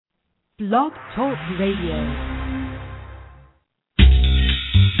Blog Talk Radio.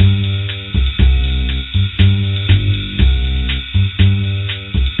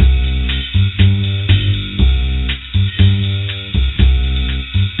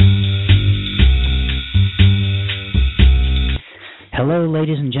 Hello,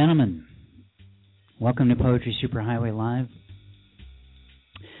 ladies and gentlemen. Welcome to Poetry Superhighway Live.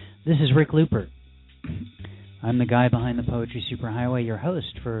 This is Rick Lupert. I'm the guy behind the Poetry Superhighway, your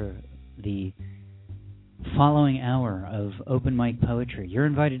host for the following hour of open mic poetry. You're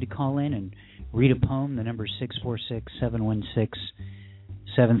invited to call in and read a poem. The number is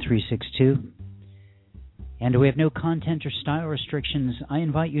 646-716-7362. And we have no content or style restrictions. I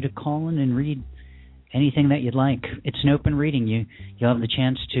invite you to call in and read anything that you'd like. It's an open reading. You'll have the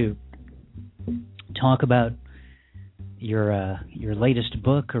chance to talk about your latest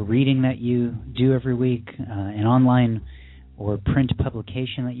book or reading that you do every week, an online or print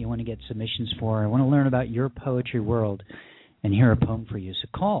publication that you want to get submissions for. I want to learn about your poetry world and hear a poem for you. So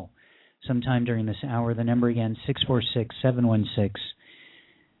call sometime during this hour. The number again,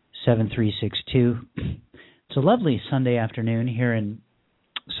 646-716-7362. It's a lovely Sunday afternoon here in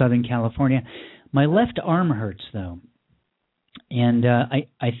Southern California. My left arm hurts, though, and I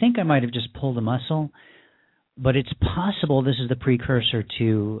think I might have just pulled a muscle, but it's possible this is the precursor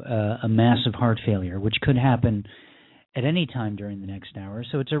to a massive heart failure, which could happen at any time during the next hour.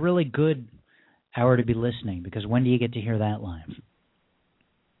 So it's a really good hour to be listening, because when do you get to hear that live?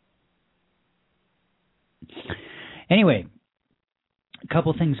 Anyway, a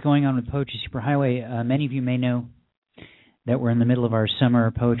couple things going on with Poetry Superhighway. Many of you may know that we're in the middle of our summer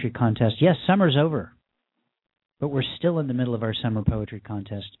poetry contest. Yes, summer's over, but we're still in the middle of our summer poetry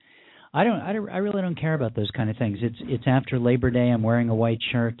contest. I really don't care about those kind of things. It's after Labor Day. I'm wearing a white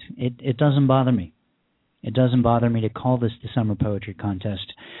shirt. It doesn't bother me. It doesn't bother me to call this the summer poetry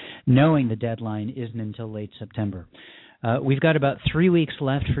contest, knowing the deadline isn't until late September. We've got about 3 weeks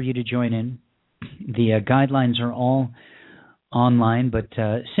left for you to join in. The guidelines are all online, but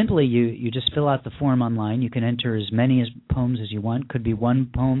simply you just fill out the form online. You can enter as many poems as you want. Could be one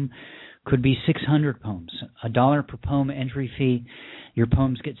poem, could be 600 poems. $1 per poem entry fee. Your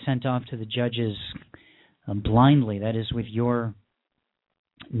poems get sent off to the judges blindly. That is, with your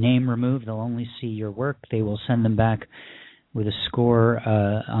name removed. They'll only see your work. They will send them back with a score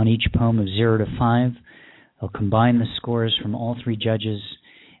on each poem of 0 to 5. They'll combine the scores from all three judges,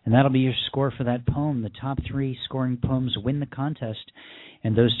 and that'll be your score for that poem. The top 3 scoring poems win the contest,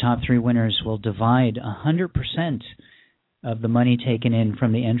 and those top 3 winners will divide 100% of the money taken in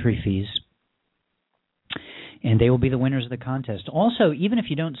from the entry fees, and they will be the winners of the contest. Also, even if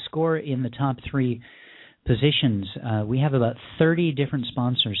you don't score in the top 3 positions, we have about 30 different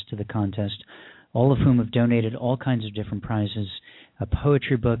sponsors to the contest, all of whom have donated all kinds of different prizes,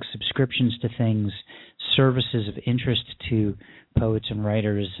 poetry books, subscriptions to things, services of interest to poets and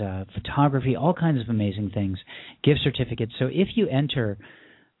writers, photography, all kinds of amazing things, gift certificates. So if you enter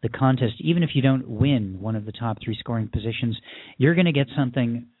the contest, even if you don't win one of the top 3 scoring positions, you're going to get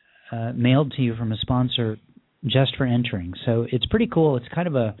something mailed to you from a sponsor just for entering. So it's pretty cool. It's kind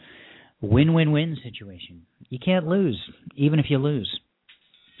of a win-win-win situation. You can't lose, even if you lose.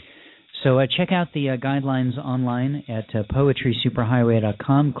 So check out the guidelines online at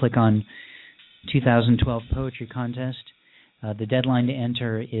poetrysuperhighway.com. Click on 2012 Poetry Contest. The deadline to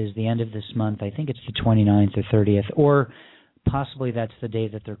enter is the end of this month. I think it's the 29th or 30th, or possibly that's the day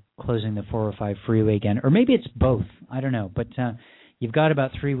that they're closing the 405 freeway again. Or maybe it's both. I don't know. But you've got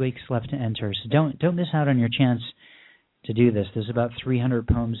about 3 weeks left to enter, so don't miss out on your chance to do this. There's about 300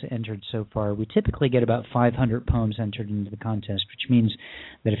 poems entered so far. We typically get about 500 poems entered into the contest, which means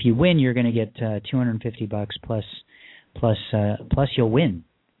that if you win, you're going to get $250 plus you'll win,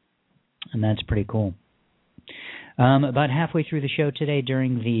 and that's pretty cool. About halfway through the show today,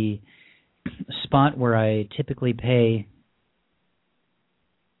 during the spot where I typically play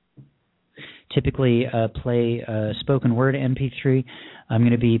spoken word MP3, I'm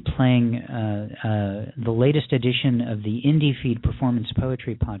going to be playing the latest edition of the Indiefeed Performance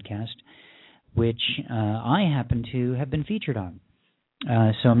Poetry Podcast, which I happen to have been featured on.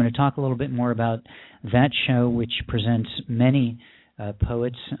 So I'm going to talk a little bit more about that show, which presents many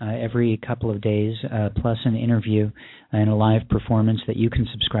poets every couple of days, plus an interview and a live performance that you can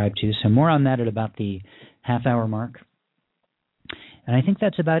subscribe to. So more on that at about the half-hour mark. And I think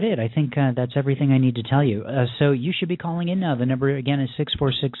that's about it. I think that's everything I need to tell you. So you should be calling in now. The number, again, is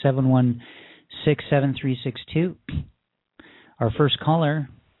 646-716-7362. Our first caller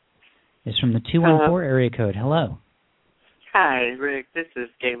is from the 214 area code. Hello. Hi, Rick. This is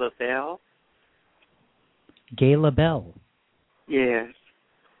Gayla Bell. Gayla Bell. Yes.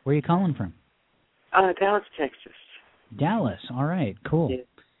 Where are you calling from? Dallas, Texas. Dallas. All right. Cool. Yeah.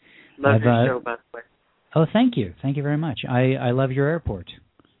 Love your show, by the way. Oh, thank you. Thank you very much. I love your airport.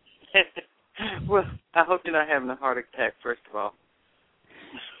 Well, I hope you're not having a heart attack, first of all.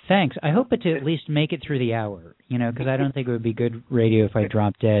 Thanks. I hope to at least make it through the hour, because I don't think it would be good radio if I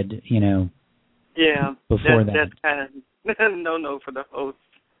dropped dead, Yeah. Before that. That's kind of no for the host.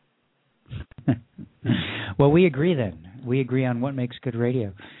 Well, we agree then. We agree on what makes good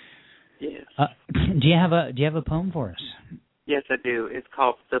radio. Yes. Do you have a poem for us? Yes, I do. It's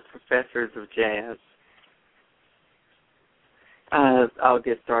called The Professors of Jazz. I'll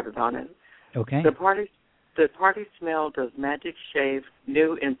get started on it. Okay. The party smell does magic shave,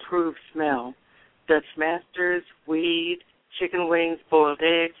 new improved smell. Dutch masters, weed, chicken wings, boiled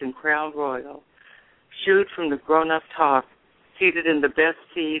eggs, and Crown Royal. Shoot from the grown-up talk, seated in the best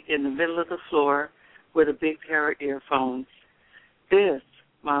seat in the middle of the floor with a big pair of earphones. This,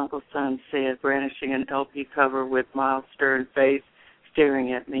 my Uncle Son said, brandishing an LP cover with mild, stern face,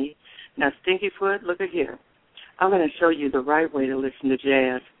 staring at me. Now, Stinkyfoot, look at here. I'm going to show you the right way to listen to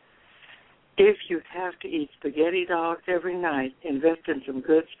jazz. If you have to eat spaghetti dogs every night, invest in some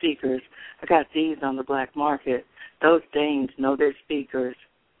good speakers. I got these on the black market. Those dames know their speakers.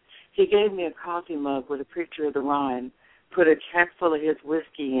 He gave me a coffee mug with a picture of the Rhine, put a check full of his whiskey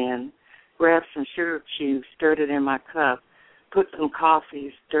in, grabbed some sugar cubes, stirred it in my cup, put some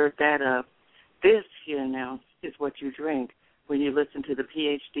coffee, stirred that up. This, he announced, is what you drink when you listen to the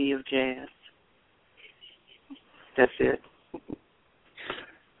PhD of jazz. That's it.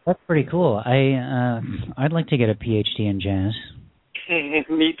 That's pretty cool. I'd like to get a PhD in jazz.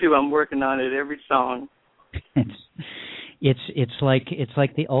 Me too. I'm working on it every song. It's like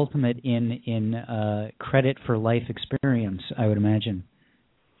the ultimate in credit for life experience, I would imagine.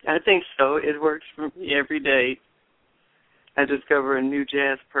 I think so. It works for me every day. I discover a new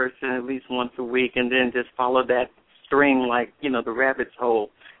jazz person at least once a week, and then just follow that string like the rabbit's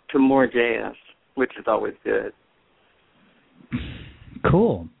hole to more jazz, which is always good.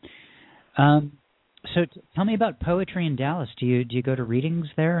 Cool. So tell me about poetry in Dallas. Do you go to readings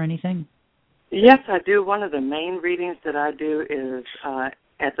there or anything? Yes, I do. One of the main readings that I do is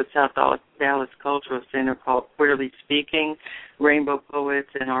at the South Dallas Cultural Center called Queerly Speaking, Rainbow Poets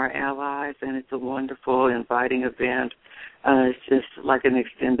and Our Allies, and it's a wonderful, inviting event. It's just like an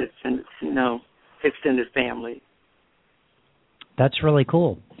extended family. That's really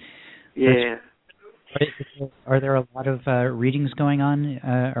cool. Yeah. Are there a lot of readings going on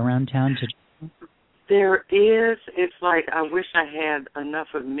around town? There is. It's like I wish I had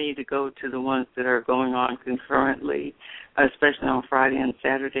enough of me to go to the ones that are going on concurrently, especially on Friday and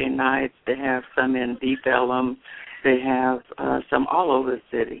Saturday nights. They have some in Deep Ellum. They have some all over the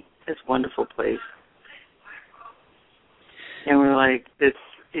city. It's a wonderful place. And we're like,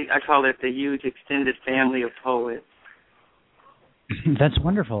 I call it the huge extended family of poets. That's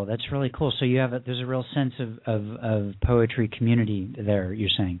wonderful. That's really cool. So there's a real sense of poetry community there, you're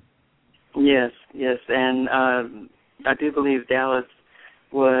saying? Yes, and I do believe Dallas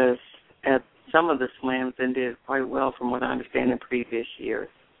was at some of the slams and did quite well, from what I understand, in previous years.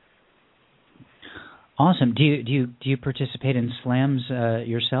 Awesome. Do you participate in slams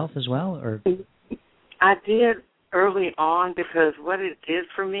yourself as well, or? I did early on, because what it did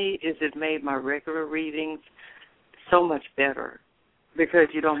for me is it made my regular readings so much better, because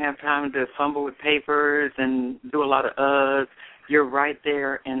you don't have time to fumble with papers and do a lot of uhs. You're right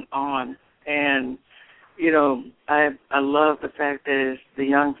there and on. And, I love the fact that it's the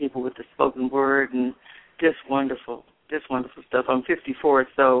young people with the spoken word, and just wonderful stuff. I'm 54,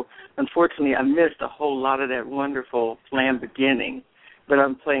 so unfortunately I missed a whole lot of that wonderful slam beginning, but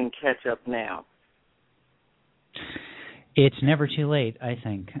I'm playing catch up now. It's never too late, I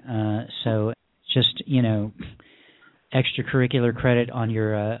think. So just, extracurricular credit on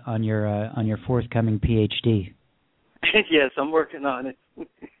your forthcoming PhD. Yes, I'm working on it.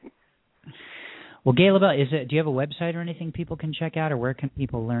 Well, Gail, do you have a website or anything people can check out, or where can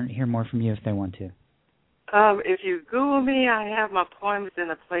people hear more from you if they want to? If you Google me, I have my poems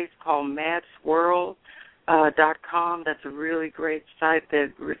in a place called madswirl.com. That's a really great site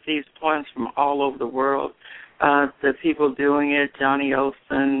that receives poems from all over the world. The people doing it, Johnny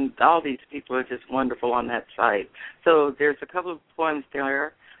Olson, all these people are just wonderful on that site. So there's a couple of poems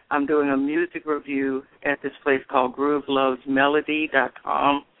there. I'm doing a music review at this place called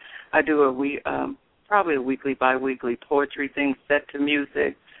groovelovesmelody.com. I do probably a weekly, bi-weekly poetry thing set to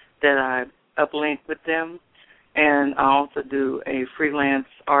music that I uplink with them. And I also do a freelance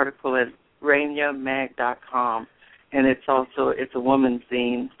article at rainiamag.com. And it's a woman's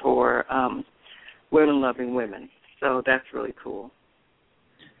zine for women loving women. So that's really cool.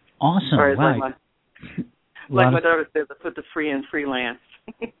 Awesome. Or wow. like my daughter says, I put the free in freelance.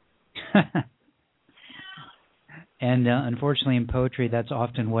 And unfortunately in poetry, that's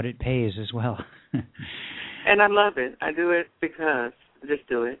often what it pays as well. And I love it. I do it because I just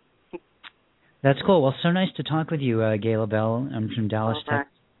do it. That's cool. Well, so nice to talk with you, Gayla Bell. I'm from Dallas, Right.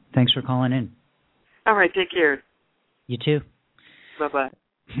 Texas. Thanks for calling in. All right. Take care. You too. Bye-bye.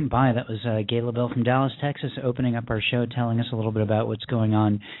 Bye. That was Gayla Bell from Dallas, Texas, opening up our show, telling us a little bit about what's going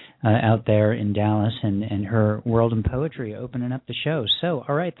on out there in Dallas and her world in poetry, opening up the show. So,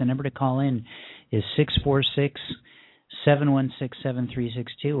 all right, the number to call in is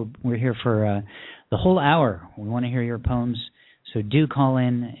 646-716-7362. We're here for the whole hour. We want to hear your poems, so do call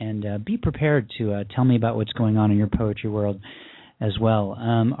in and be prepared to tell me about what's going on in your poetry world as well.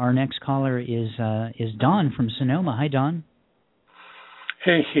 Our next caller is Don from Sonoma. Hi, Don.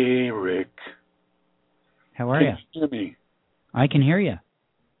 Hey, Rick. How are you? Can you hear me? I can hear you.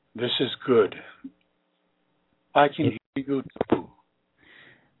 This is good. I can hear you too.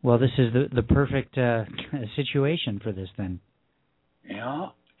 Well, this is the perfect situation for this then. Yeah,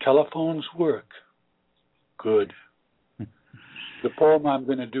 telephones work. Good. The poem I'm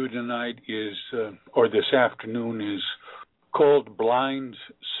going to do tonight is, or this afternoon, is called Blind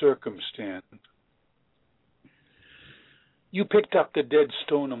Circumstance. You picked up the dead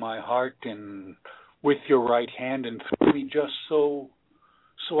stone of my heart and with your right hand and threw me just so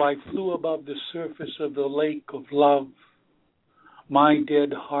I flew above the surface of the lake of love. My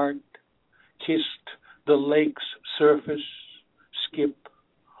dead heart kissed the lake's surface, skip,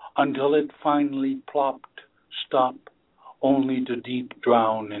 until it finally plopped, stop, only to deep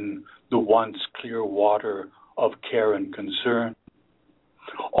drown in the once clear water of care and concern.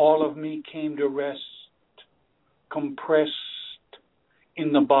 All of me came to rest, compressed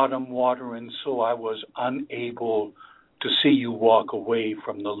in the bottom water, and so I was unable to see you walk away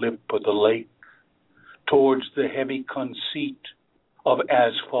from the lip of the lake towards the heavy conceit of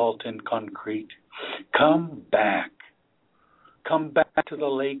asphalt and concrete. Come back to the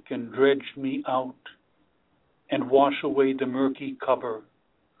lake and dredge me out and wash away the murky cover,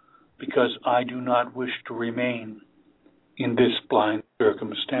 because I do not wish to remain in this blind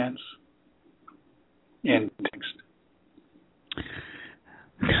circumstance. End text.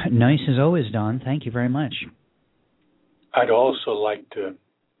 Nice as always, Don. Thank you very much. I'd also like to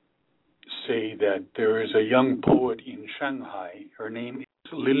say that there is a young poet in Shanghai. Her name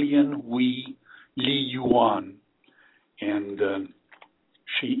is Lilian Wei Li Yuan, and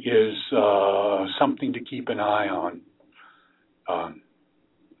she is something to keep an eye on.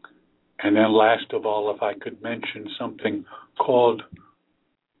 And then last of all, if I could mention something called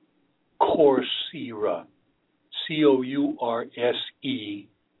Coursera, Coursera.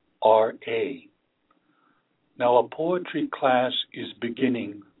 Now, a poetry class is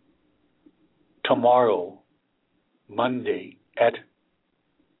beginning tomorrow, Monday, at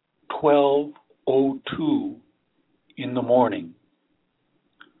 12:02 in the morning.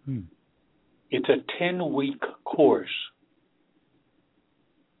 It's a 10-week course.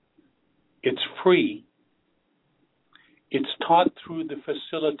 It's free. It's taught through the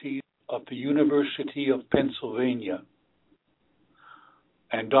facilities of the University of Pennsylvania.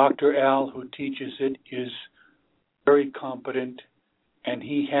 And Dr. Al, who teaches it, is very competent, and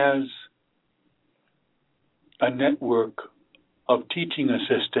he has a network of teaching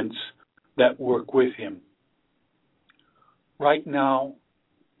assistants that work with him. Right now,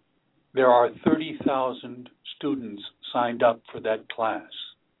 there are 30,000 students signed up for that class.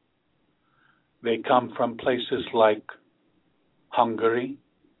 They come from places like Hungary,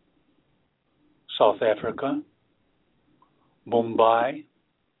 South Africa, Mumbai,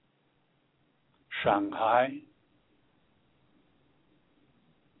 Shanghai,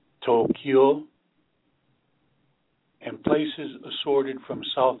 Tokyo, and places assorted from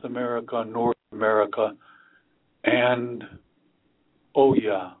South America, North America, and, oh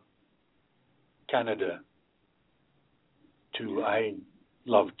yeah, Canada, too. I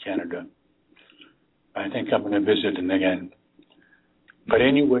love Canada. I think I'm going to visit it again. But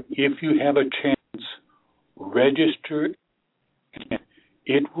anyway, if you have a chance, register.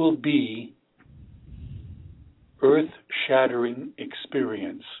 It will be earth-shattering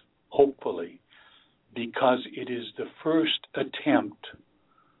experience, hopefully, because it is the first attempt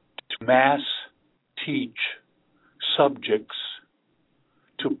to mass teach subjects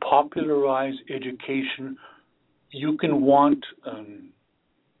to popularize education. You can want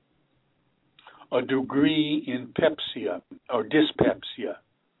a degree in pepsia or dyspepsia.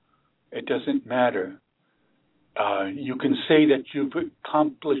 It doesn't matter. You can say that you've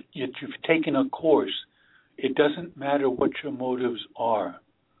taken a course. It doesn't matter what your motives are.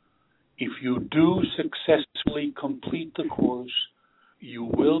 If you do successfully complete the course, you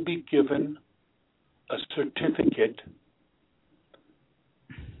will be given a certificate,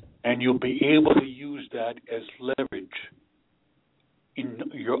 and you'll be able to use that as leverage in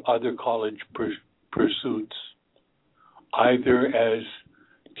your other college pursuits, either as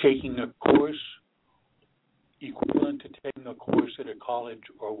taking a course equivalent to taking a course at a college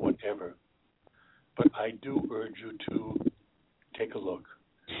or whatever. But I do urge you to take a look.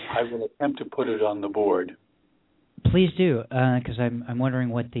 I will attempt to put it on the board. Please do, because I'm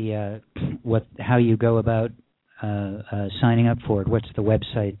wondering how you go about signing up for it. What's the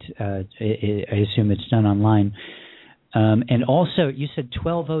website? I assume it's done online. And also, you said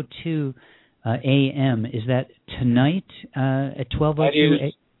 12:02 a.m. Is that tonight at 12:02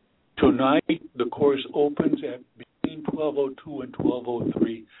 a.m.? Tonight, the course opens at between 12:02 and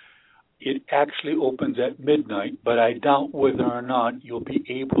 12:03. It actually opens at midnight, but I doubt whether or not you'll be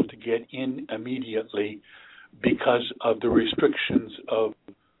able to get in immediately because of the restrictions of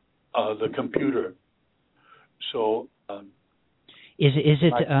the computer. So, is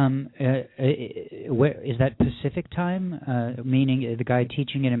that Pacific time? Meaning the guy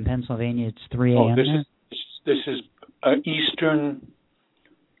teaching it in Pennsylvania, it's 3 a.m. This is Eastern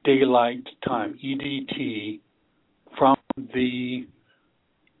Daylight Time, EDT, from the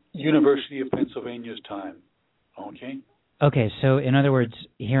University of Pennsylvania's time. Okay. Okay, so in other words,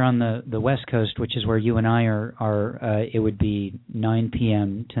 here on the West Coast, which is where you and I are, it would be 9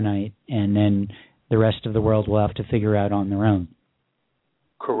 p.m. tonight, and then the rest of the world will have to figure out on their own.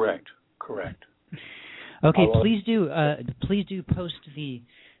 Correct. Okay, please do post the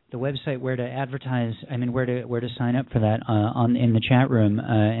website where to advertise. I mean, where to sign up for that in the chat room,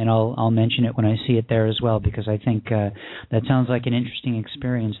 and I'll mention it when I see it there as well, because I think that sounds like an interesting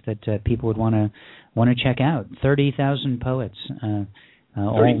experience that people would want to check out. 30,000 poets.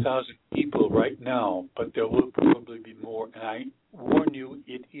 30,000 people right now, but there will probably be more. And I warn you,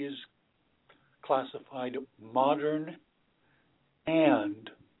 it is classified modern and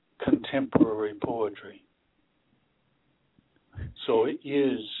contemporary poetry. So it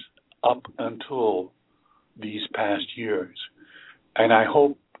is up until these past years. And I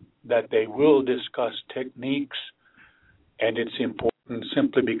hope that they will discuss techniques, and it's important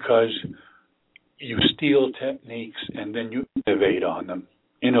simply because you steal techniques and then you innovate on them.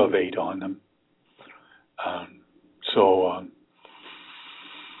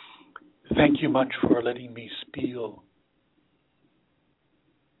 Thank you much for letting me spiel.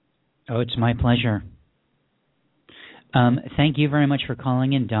 Oh, it's my pleasure. Thank you very much for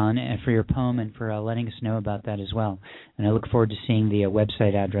calling in, Don, and for your poem, and for letting us know about that as well. And I look forward to seeing the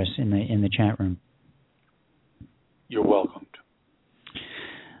website address in the chat room. You're welcome.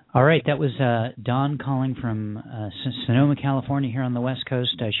 All right, that was Don calling from Sonoma, California, here on the West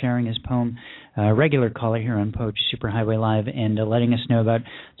Coast, sharing his poem. Regular caller here on Poetry Superhighway Live, and letting us know about.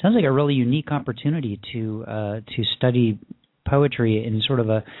 Sounds like a really unique opportunity to study poetry in sort of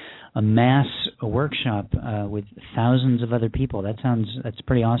a mass workshop with thousands of other people. That's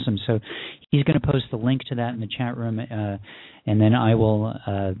pretty awesome. So he's going to post the link to that in the chat room, and then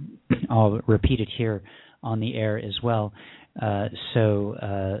I'll repeat it here on the air as well. So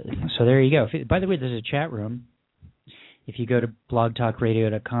there you go. By the way, there's a chat room. If you go to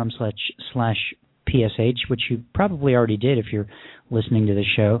blogtalkradio.com/PSH, which you probably already did if you're listening to the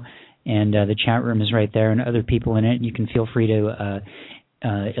show, and the chat room is right there, and other people in it. You can feel free to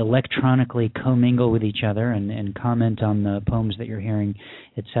electronically commingle with each other and comment on the poems that you're hearing,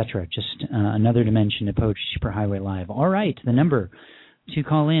 etc. Just another dimension to Poetry Superhighway Live. All right, the number to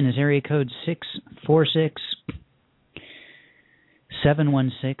call in is area code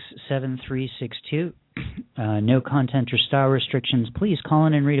 646-716-7362. No content or style restrictions. Please call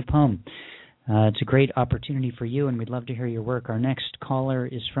in and read a poem. It's a great opportunity for you, and we'd love to hear your work. Our next caller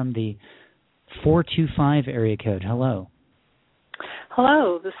is from the 425 area code. Hello.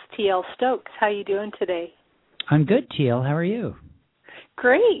 Hello, this is T.L. Stokes. How are you doing today? I'm good, T.L. How are you?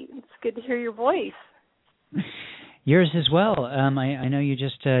 Great. It's good to hear your voice. Yours as well. I know you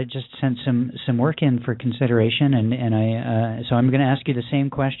just sent some work in for consideration, and so I'm going to ask you the same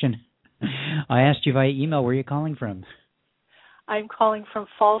question I asked you via email. Where are you calling from? I'm calling from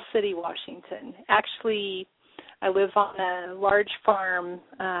Falls City, Washington. Actually, I live on a large farm,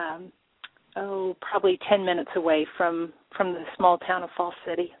 probably 10 minutes away from the small town of Falls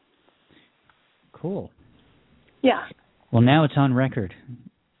City. Cool. Yeah. Well, now it's on record.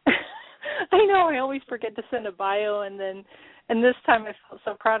 I know. I always forget to send a bio, and this time I felt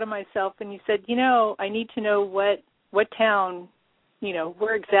so proud of myself. And you said, I need to know what town,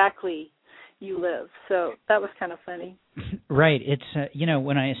 where exactly you live. So that was kind of funny. Right. It's,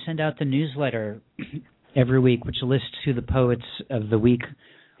 when I send out the newsletter every week, which lists who the poets of the week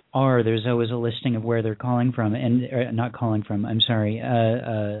are, there's always a listing of where they're calling from,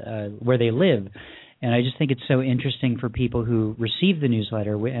 where they live. And I just think it's so interesting for people who receive the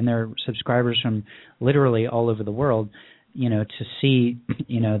newsletter, and they're subscribers from literally all over the world, to see,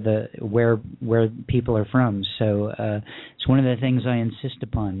 where people are from. So it's one of the things I insist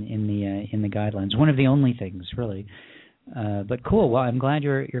upon in the guidelines. One of the only things, really. But cool. Well, I'm glad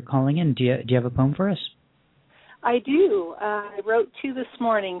you're calling in. Do you have a poem for us? I do. I wrote 2 this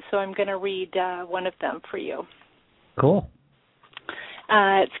morning, so I'm going to read one of them for you. Cool.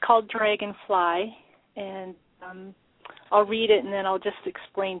 It's called Dragonfly, and I'll read it, and then I'll just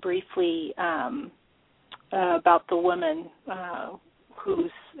explain briefly about the woman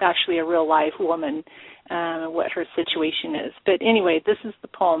who's actually a real-life woman, what her situation is. But anyway, this is the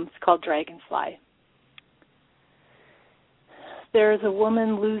poem. It's called Dragonfly. There is a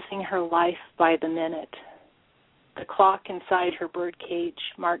woman losing her life by the minute. The clock inside her birdcage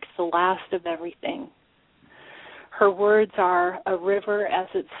marks the last of everything. Her words are a river as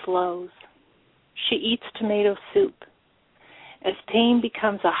it flows. She eats tomato soup. As pain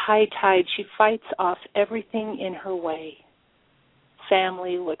becomes a high tide, she fights off everything in her way.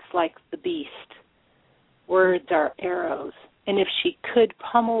 Family looks like the beast. Words are arrows, and if she could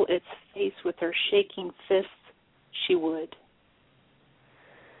pummel its face with her shaking fists, she would.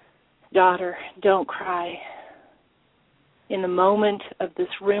 Daughter, don't cry. In the moment of this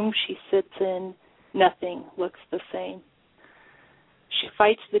room she sits in, nothing looks the same. She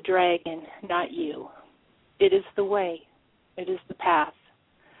fights the dragon, not you. It is the way. It is the path.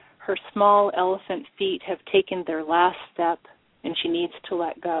 Her small elephant feet have taken their last step, and she needs to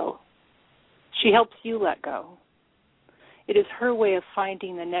let go. She helps you let go. It is her way of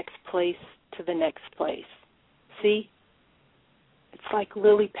finding the next place to the next place. See? It's like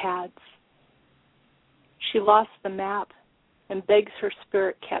lily pads. She lost the map and begs her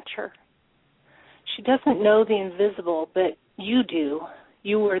spirit catch her. She doesn't know the invisible, but you do.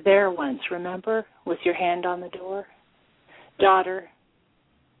 You were there once, remember, with your hand on the door? Daughter,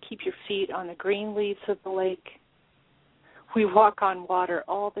 keep your feet on the green leaves of the lake. We walk on water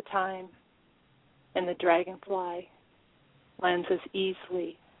all the time, and the dragonfly lands as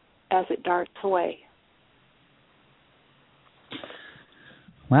easily as it darts away.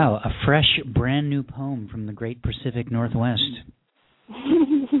 Wow, a fresh, brand new poem from the great Pacific Northwest.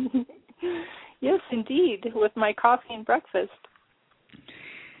 Yes, indeed, with my coffee and breakfast.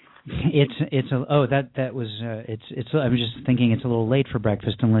 I was just thinking it's a little late for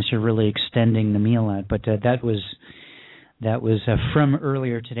breakfast unless you're really extending the meal out. But that was from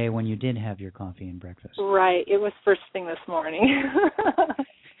earlier today when you did have your coffee and breakfast. Right, it was first thing this morning.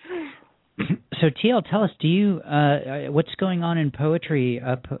 So TL, tell us, what's going on in poetry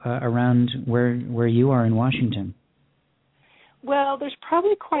up around where you are in Washington? Well, there's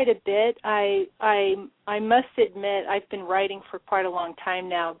probably quite a bit. I must admit I've been writing for quite a long time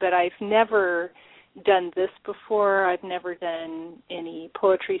now, but I've never done this before. I've never done any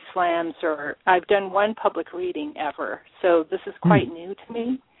poetry slams, or I've done one public reading ever. So this is quite new to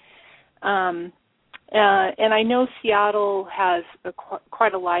me. And I know Seattle has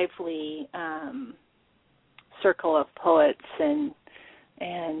quite a lively circle of poets,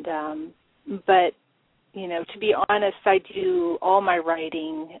 but to be honest, I do all my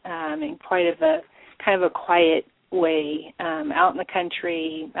writing in quite of a kind of a quiet way, out in the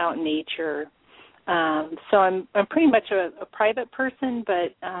country, out in nature. So I'm pretty much a private person,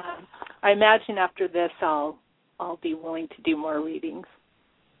 but I imagine after this I'll be willing to do more readings.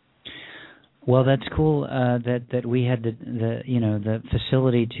 Well, that's cool that we had the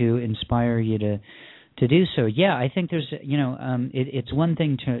facility to inspire you to do so. Yeah, I think there's it's one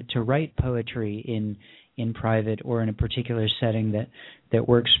thing to write poetry in private or in a particular setting that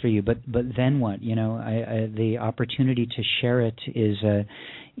works for you, but then what? The opportunity to share it is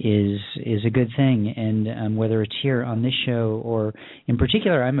a good thing, and whether it's here on this show or in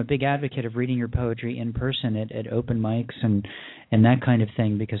particular, I'm a big advocate of reading your poetry in person at open mics and that kind of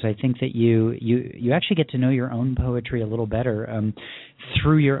thing, because I think that you actually get to know your own poetry a little better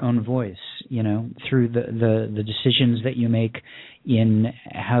through your own voice, through the decisions that you make in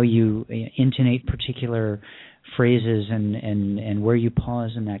how you intonate particular phrases and where you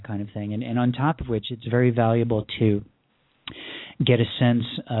pause and that kind of thing. And on top of which, it's very valuable to get a sense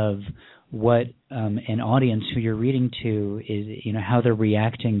of what an audience who you're reading to is, how they're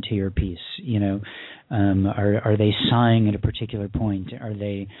reacting to your piece. Are they sighing at a particular point? Are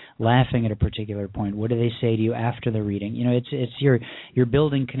they laughing at a particular point? What do they say to you after the reading? It's you're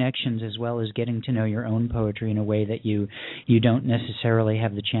building connections as well as getting to know your own poetry in a way that you don't necessarily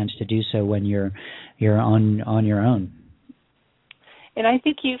have the chance to do so when you're on your own. And I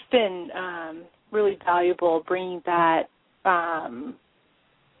think you've been really valuable bringing that option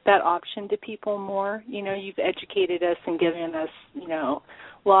to people more. You've educated us and given us,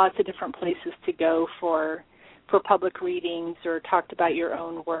 lots of different places to go for public readings, or talked about your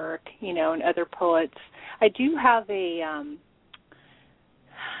own work, and other poets. I do have an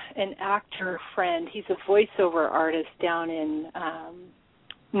actor friend. He's a voiceover artist down in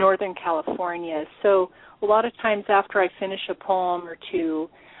Northern California. So a lot of times after I finish a poem or two,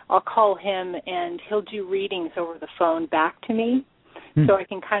 I'll call him and he'll do readings over the phone back to me. So I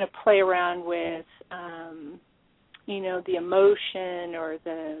can kind of play around with, the emotion or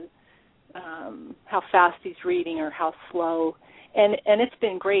the how fast he's reading or how slow. And it's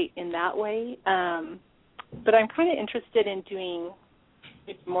been great in that way. But I'm kind of interested in doing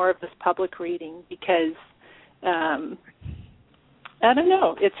more of this public reading because, I don't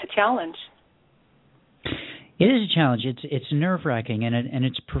know, it's a challenge. It is a challenge. It's nerve-wracking, and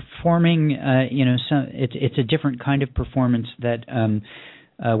it's performing. It's a different kind of performance that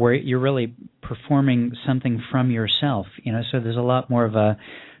where you're really performing something from yourself. So there's a lot more of a.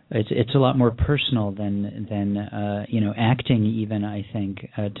 It's a lot more personal than acting, even, I think,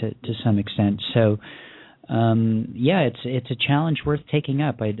 to some extent. So it's a challenge worth taking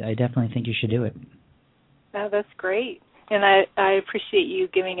up. I definitely think you should do it. Oh, that's great. And I appreciate you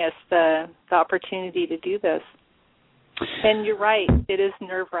giving us the opportunity to do this. And you're right, it is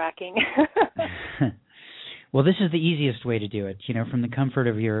nerve-wracking. Well, this is the easiest way to do it, from the comfort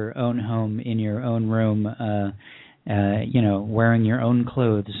of your own home, in your own room, wearing your own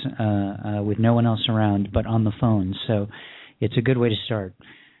clothes with no one else around but on the phone. So it's a good way to start.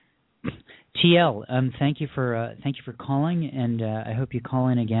 TL, thank you for calling, and I hope you call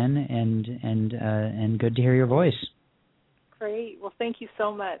in again, and good to hear your voice. Great. Well, thank you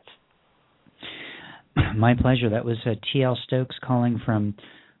so much. My pleasure. That was T.L. Stokes calling from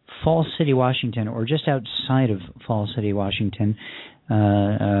Falls City, Washington, or just outside of Falls City, Washington,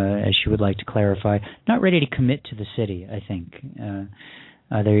 as she would like to clarify. Not ready to commit to the city, I think.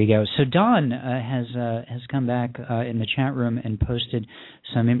 There you go. So Don has come back in the chat room and posted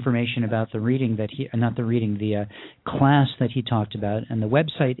some information about the reading that the class that he talked about, and the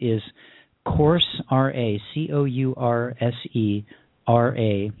website is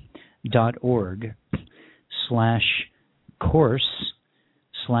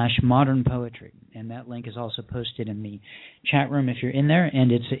CourseRA.org/course/modern poetry, and that link is also posted in the chat room if you're in there.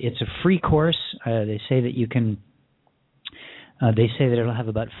 And it's a free course. They say that it'll have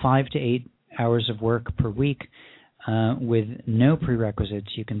about 5 to 8 hours of work per week. With no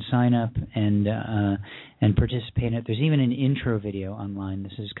prerequisites. You can sign up and participate in it. There's even an intro video online.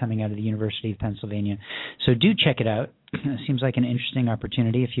 This is coming out of the University of Pennsylvania. So do check it out. It seems like an interesting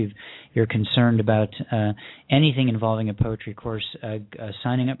opportunity. If you're concerned about anything involving a poetry course,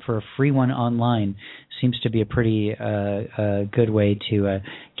 signing up for a free one online seems to be a pretty good way to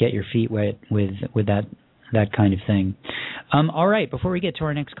get your feet wet with that kind of thing. All right, before we get to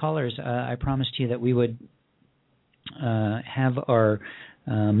our next callers, I promised you that we would have our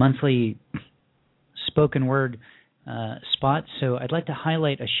monthly spoken word spot. So I'd like to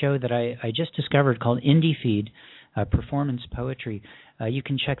highlight a show that I just discovered called Indiefeed, Performance Poetry. You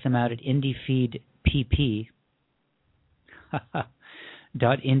can check them out at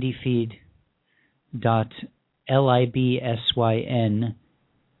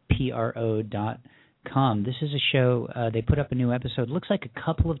This is a show, they put up a new episode, looks like a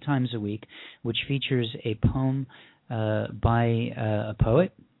couple of times a week, which features a poem by a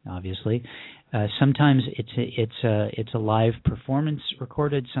poet, obviously. Sometimes it's a live performance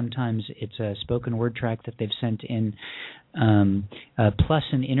recorded. Sometimes it's a spoken word track that they've sent in, plus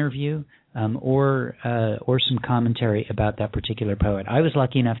an interview or some commentary about that particular poet. I was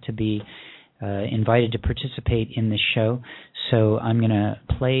lucky enough to be invited to participate in this show, so I'm going to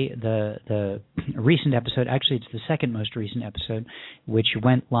play the recent episode. Actually, it's the second most recent episode, which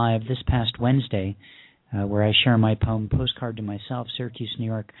went live this past Wednesday, where I share my poem, Postcard to Myself, Syracuse, New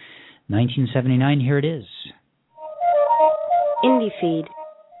York, 1979. Here it is. Indiefeed.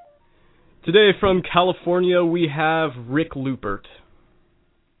 Today from California, we have Rick Lupert.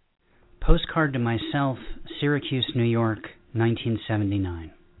 Postcard to Myself, Syracuse, New York,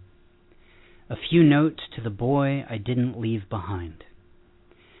 1979. A few notes to the boy I didn't leave behind.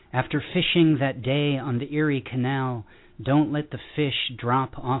 After fishing that day on the Erie Canal, Don't let the fish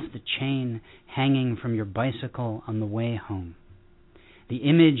drop off the chain hanging from your bicycle on the way home. The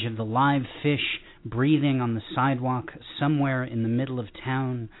image of the live fish breathing on the sidewalk somewhere in the middle of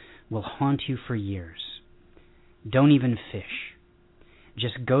town will haunt you for years. Don't even fish.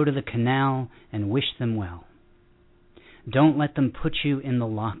 Just go to the canal and wish them well. Don't let them put you in the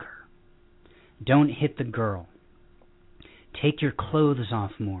locker. Don't hit the girl. Take your clothes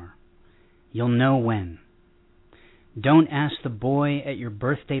off more. You'll know when. Don't ask the boy at your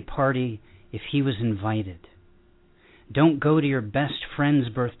birthday party if he was invited. Don't go to your best friend's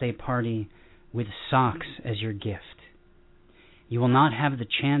birthday party with socks as your gift. You will not have the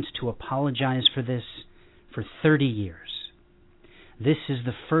chance to apologize for this for 30 years. This is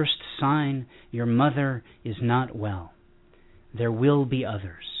the first sign your mother is not well. There will be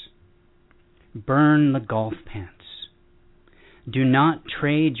others. Burn the golf pants. Do not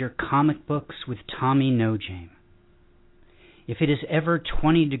trade your comic books with Tommy No-Jame. If it is ever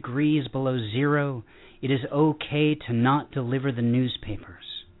 20 degrees below zero, it is okay to not deliver the newspapers.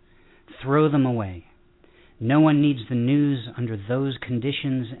 Throw them away. No one needs the news under those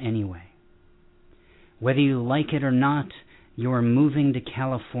conditions anyway. Whether you like it or not, you are moving to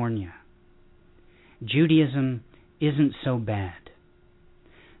California. Judaism isn't so bad.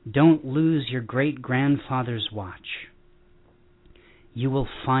 Don't lose your great-grandfather's watch. You will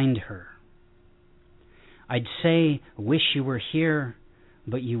find her. I'd say wish you were here,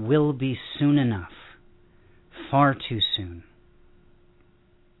 but you will be soon enough. Far too soon.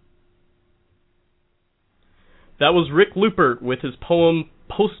 That was Rick Lupert with his poem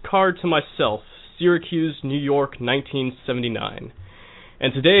Postcard to Myself, Syracuse, New York, 1979.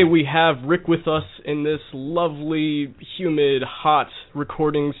 And today we have Rick with us in this lovely, humid, hot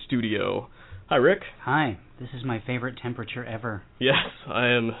recording studio. Hi, Rick. Hi. This is my favorite temperature ever. Yes, I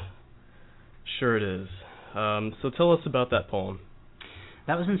am sure it is. So tell us about that poem.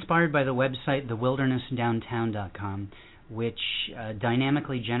 That was inspired by the website thewildernessdowntown.com, which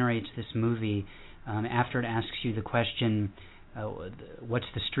dynamically generates this movie after it asks you the question, what's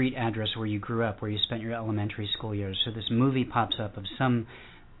the street address where you grew up, where you spent your elementary school years. So this movie pops up of some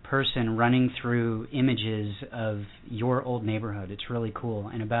person running through images of your old neighborhood. It's really cool.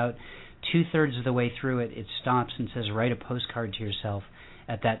 And about 2/3 of the way through it, it stops and says, write a postcard to yourself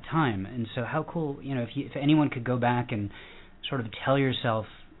at that time. And so how cool, if anyone could go back and sort of tell yourself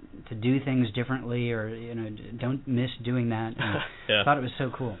to do things differently, or don't miss doing that. Yeah. I thought it was so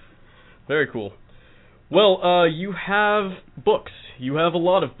cool. Very cool. Well, you have books. You have a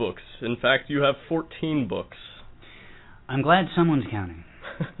lot of books. In fact, you have 14 books. I'm glad someone's counting.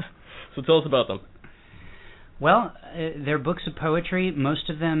 So tell us about them. Well, they're books of poetry. Most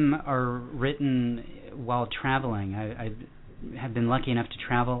of them are written while traveling. I have been lucky enough to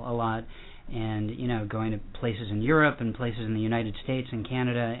travel a lot, and going to places in Europe and places in the United States and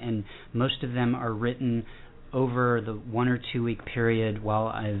Canada, and most of them are written over the 1 or 2 week period while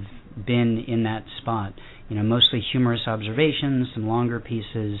I've been in that spot. Mostly humorous observations, some longer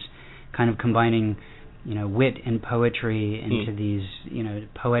pieces, kind of combining wit and poetry into these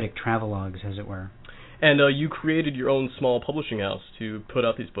poetic travelogues, as it were. And you created your own small publishing house to put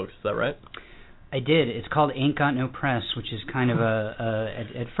out these books, is that right? I did. It's called Ain't Got No Press, which is kind of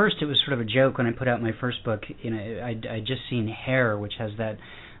at first it was sort of a joke when I put out my first book. I'd just seen Hair, which has that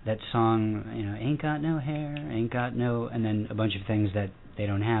song, ain't got no hair, ain't got no, and then a bunch of things that they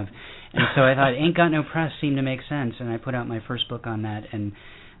don't have. And so I thought Ain't Got No Press seemed to make sense, and I put out my first book on that, and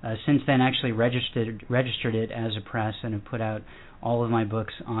since then actually registered it as a press and have put out all of my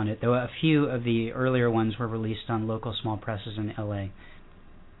books on it, though a few of the earlier ones were released on local small presses in L.A.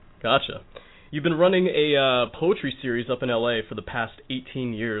 Gotcha. You've been running a poetry series up in L.A. for the past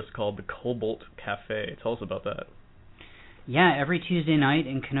 18 years called the Cobalt Cafe. Tell us about that. Yeah, every Tuesday night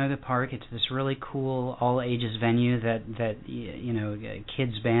in Canoga Park. It's this really cool all-ages venue that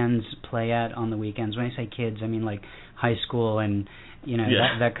kids bands play at on the weekends. When I say kids, I mean like high school and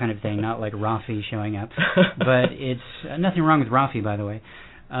that kind of thing, not like Rafi showing up. But it's nothing wrong with Rafi, by the way.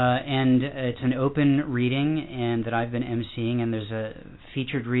 And it's an open reading, and that I've been emceeing, and there's a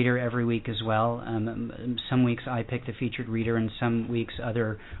featured reader every week as well. Some weeks I pick the featured reader, and some weeks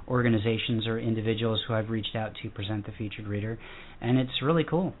other organizations or individuals who I've reached out to present the featured reader, and it's really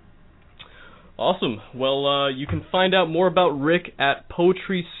cool. Awesome. Well, you can find out more about Rick at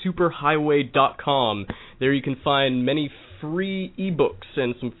poetrysuperhighway.com. There you can find many free ebooks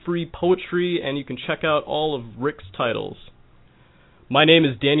and some free poetry, and you can check out all of Rick's titles. My name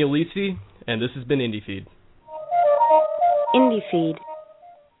is Daniel Lisi, and this has been Indiefeed. Indiefeed.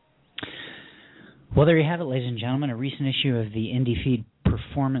 Well, there you have it, ladies and gentlemen, a recent issue of the Indiefeed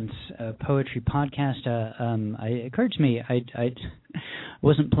Performance Poetry Podcast. It occurred to me I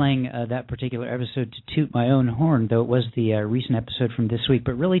wasn't playing that particular episode to toot my own horn, though it was the recent episode from this week,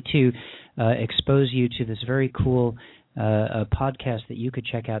 but really to expose you to this very cool podcast that you could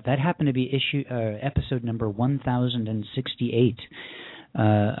check out. That happened to be episode number 1068.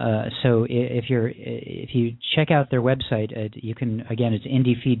 So if you check out their website, you can, again, it's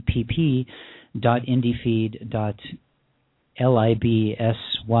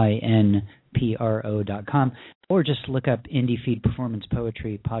indiefeedpp.libsynpro.com, or just look up Indiefeed Performance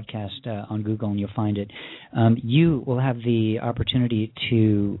Poetry Podcast on Google and you'll find it. You will have the opportunity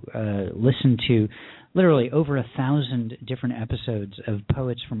to listen to literally over 1,000 different episodes of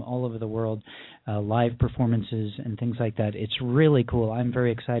poets from all over the world, live performances and things like that. It's really cool. I'm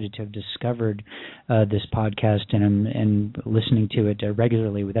very excited to have discovered this podcast, and I'm listening to it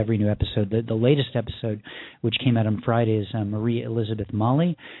regularly with every new episode. The latest episode, which came out on Friday, is Marie Elizabeth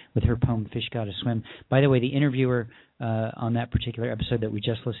Molly with her poem Fish Gotta Swim. By the way, the interviewer on that particular episode that we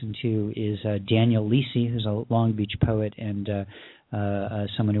just listened to is Daniel Lisi, who's a Long Beach poet and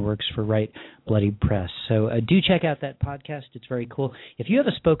someone who works for Right Bloody Press. So do check out that podcast. It's very cool. If you have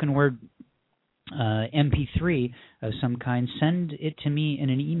a spoken word MP3 of some kind, send it to me in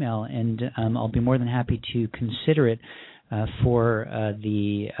an email, and I'll be more than happy to consider it for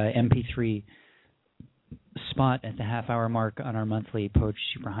the MP3 spot at the half-hour mark on our monthly Poetry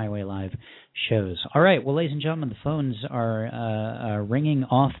Superhighway Live shows. All right, well, ladies and gentlemen, the phones are ringing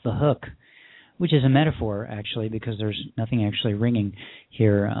off the hook, which is a metaphor, actually, because there's nothing actually ringing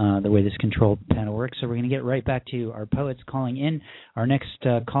here the way this control panel works. So we're going to get right back to our poets calling in. Our next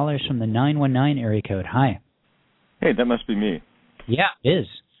caller is from the 919 area code. Hi. Hey, that must be me. Yeah, it is.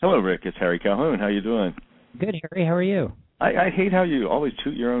 Hello, Rick. It's Harry Calhoun. How you doing? Good, Harry. How are you? I hate how you always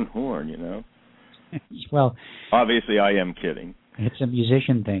toot your own horn, you know. Well, obviously, I am kidding. It's a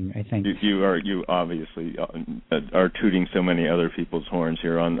musician thing, I think. You obviously are tooting so many other people's horns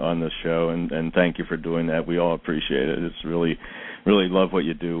here on the show, and thank you for doing that. We all appreciate it. It's really love what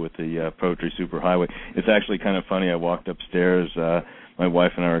you do with the Poetry Superhighway. It's actually kind of funny. I walked upstairs. My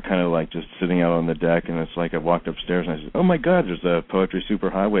wife and I were kind of like just sitting out on the deck, and it's like I walked upstairs and I said, "Oh my God, there's a Poetry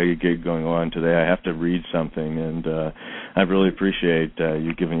Superhighway gig going on today. I have to read something," and I really appreciate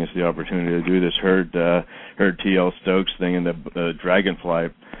you giving us the opportunity to do this. Heard T.L. Stokes thing, and the Dragonfly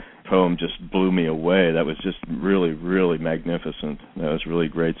poem just blew me away. That was just really, really magnificent. That was really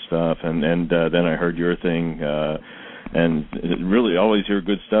great stuff. And then I heard your thing, and really always hear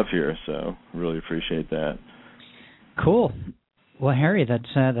good stuff here. So really appreciate that. Cool. Well, Harry, that's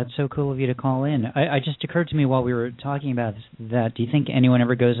so cool of you to call in. I just occurred to me while we were talking about that. Do you think anyone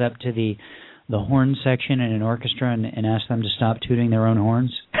ever goes up to the horn section in an orchestra and asks them to stop tooting their own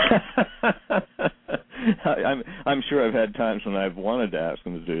horns? I'm sure I've had times when I've wanted to ask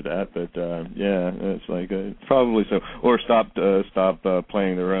them to do that, but yeah, it's like probably so. Or stop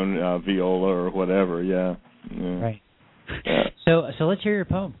playing their own viola or whatever. Yeah. Right. Yeah. So let's hear your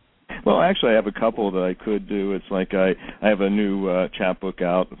poem. Well, actually, I have a couple that I could do. It's like I have a new chapbook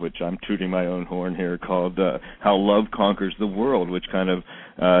out, which I'm tooting my own horn here, called How Love Conquers the World, which kind of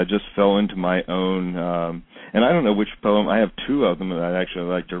just fell into my own, and I don't know which poem. I have two of them that I'd actually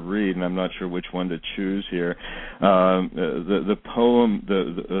like to read, and I'm not sure which one to choose here. The poem,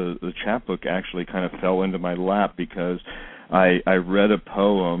 the chapbook actually kind of fell into my lap because I read a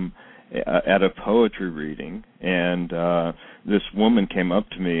poem at a poetry reading, and this woman came up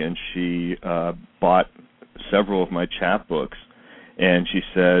to me, and she bought several of my chapbooks, and she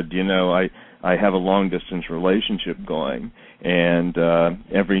said, you know, I have a long-distance relationship going, and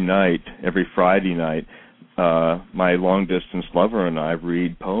every Friday night, my long-distance lover and I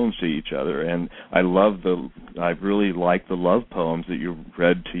read poems to each other, and I really like the love poems that you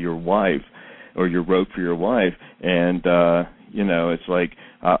read to your wife, or you wrote for your wife, and you know, it's like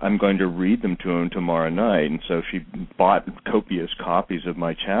I'm going to read them to him tomorrow night. And so she bought copious copies of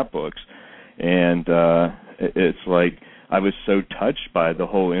my chapbooks, and it's like I was so touched by the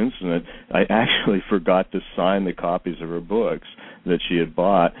whole incident, I actually forgot to sign the copies of her books that she had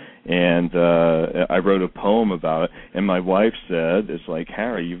bought, and I wrote a poem about it. And my wife said, it's like,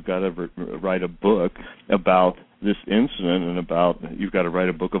 Harry, you've got to write a book about this incident, and you've got to write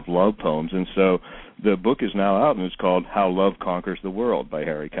a book of love poems. And so the book is now out, and it's called How Love Conquers the World by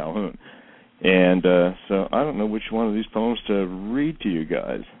Harry Calhoun. And so I don't know which one of these poems to read to you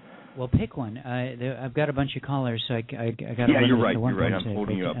guys. Well, pick one. I've got a bunch of callers, so I got to. Yeah, you're right. I'm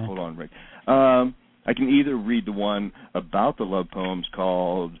holding you up. Hold on, Rick. I can either read the one about the love poems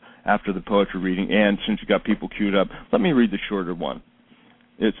called After the Poetry Reading, and since you got people queued up, let me read the shorter one.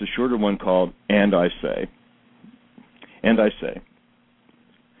 It's a shorter one called And I Say. And I say,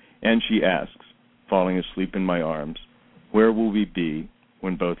 And she asks, falling asleep in my arms, where will we be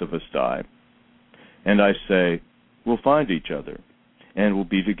when both of us die? And I say, we'll find each other, and we'll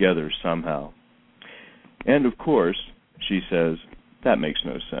be together somehow. And of course, she says, that makes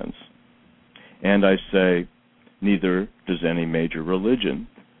no sense. And I say, neither does any major religion.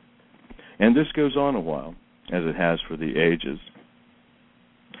 And this goes on a while, as it has for the ages.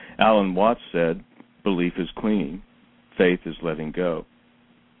 Alan Watts said, belief is clinging, faith is letting go.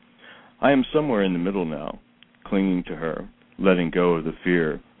 I am somewhere in the middle now, clinging to her, letting go of the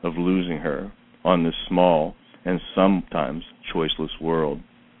fear of losing her on this small and sometimes choiceless world.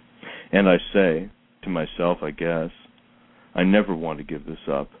 And I say, to myself, I guess, I never want to give this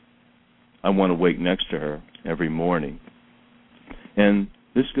up. I want to wake next to her every morning. And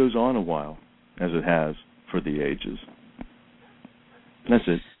this goes on a while, as it has for the ages. That's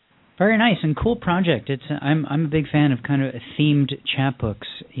it. Very nice and cool project. I'm a big fan of kind of themed chapbooks,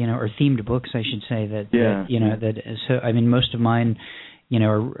 or themed books, I should say. Most of mine,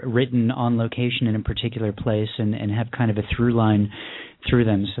 are written on location in a particular place and have kind of a through line through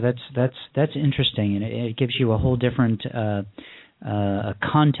them. So that's interesting, and it gives you a whole different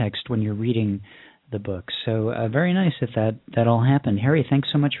context when you're reading the book. So very nice that all happened. Harry,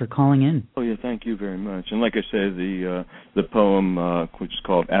 thanks so much for calling in. Oh yeah, thank you very much. And like I say, the poem, which is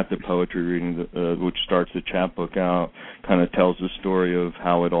called At the Poetry Reading, which starts the chapbook out, kind of tells the story of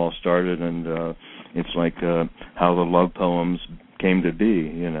how it all started, and it's like how the love poems came to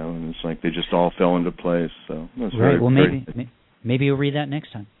be, and it's like they just all fell into place. So that's right. Well, maybe you'll read that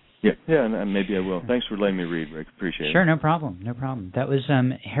next time. Yeah, and maybe I will. Thanks for letting me read, Rick. Appreciate it. Sure, no problem. That was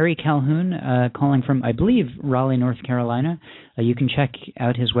Harry Calhoun calling from, I believe, Raleigh, North Carolina. You can check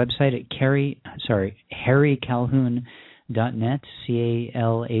out his website at harrycalhoun.net,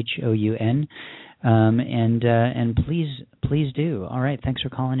 CALHOUN, and please do. All right, thanks for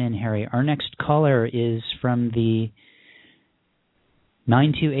calling in, Harry. Our next caller is from the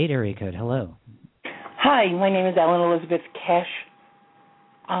 928 area code. Hello. Hi, my name is Ellen Elizabeth Cash.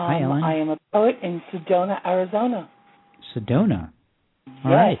 Hi, Ellen. I am a poet in Sedona, Arizona. Sedona.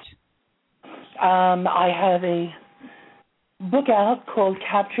 All right. I have a book out called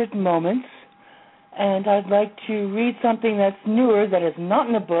Captured Moments, and I'd like to read something that's newer that is not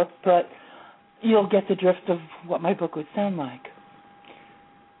in the book, but you'll get the drift of what my book would sound like.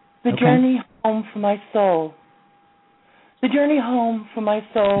 The Journey Home for My Soul. The journey home for my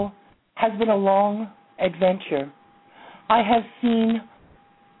soul has been a long adventure. I have seen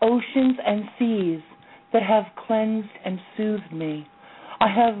oceans and seas that have cleansed and soothed me. I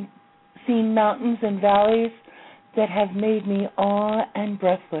have seen mountains and valleys that have made me awe and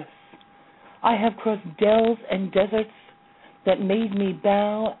breathless. I have crossed dells and deserts that made me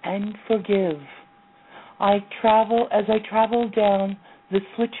bow and forgive. As I travel down the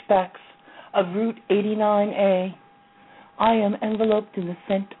switchbacks of Route 89A, I am enveloped in the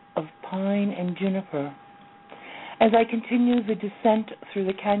scent of pine and juniper. As I continue the descent through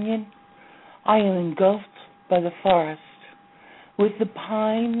the canyon, I am engulfed by the forest, with the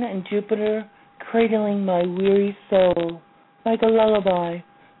pine and juniper cradling my weary soul like a lullaby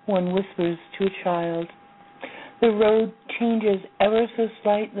one whispers to a child. The road changes ever so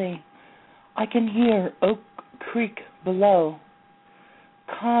slightly. I can hear Oak Creek below,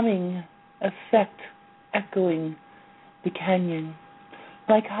 calming effect echoing the canyon,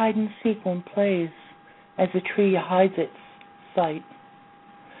 like hide and seek one plays as a tree hides its sight.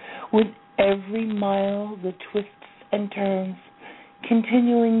 With every mile the twists and turns,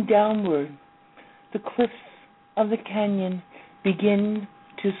 continuing downward, the cliffs of the canyon begin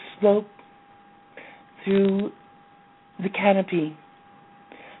to slope through the canopy,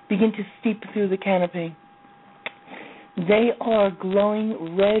 begin to steep through the canopy. They are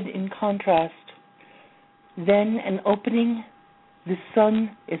glowing red in contrast. Then an opening, the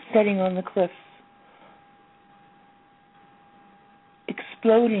sun is setting on the cliffs,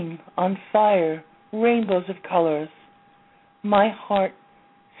 exploding on fire, rainbows of colors. My heart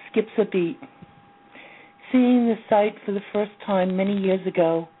skips a beat. Seeing the sight for the first time many years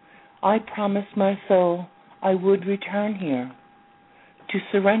ago, I promised my soul I would return here, to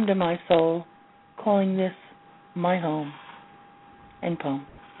surrender my soul, calling this my home. End poem.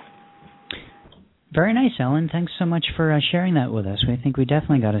 Very nice, Ellen. Thanks so much for sharing that with us. I think we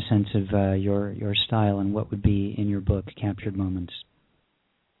definitely got a sense of your style and what would be in your book, Captured Moments.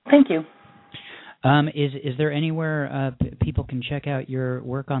 Thank you. Is there anywhere people can check out your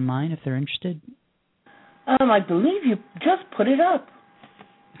work online if they're interested? I believe you just put it up.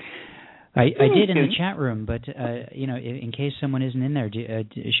 I did in the chat room, but in case someone isn't in there,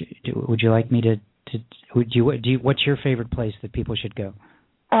 would you like me to? What's your favorite place that people should go?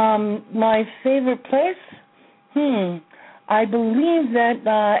 My favorite place? I believe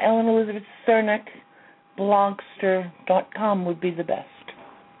that Ellen Elizabeth Cernak, blogster.com would be the best.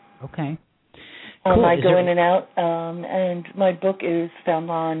 Okay. Cool. I go in and out, and my book is found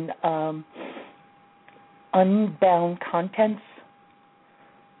on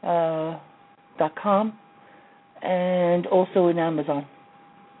unboundcontents.com and also in Amazon.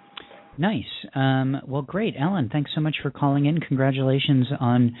 Nice. Well, great. Ellen, thanks so much for calling in. Congratulations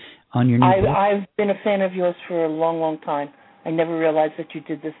on your new book. I've been a fan of yours for a long, long time. I never realized that you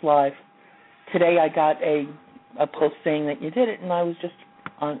did this live. Today I got a post saying that you did it, and I was just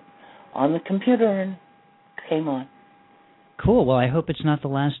on the computer and came on. Cool. Well, I hope it's not the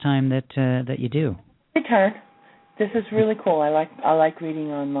last time that you do. Return. This is really cool. I like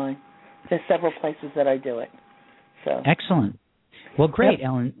reading online. There's several places that I do it. So excellent. Well, great, yep.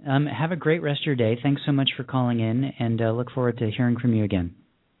 Ellen. Have a great rest of your day. Thanks so much for calling in, and look forward to hearing from you again.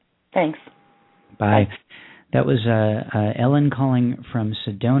 Thanks. Bye. That was Ellen calling from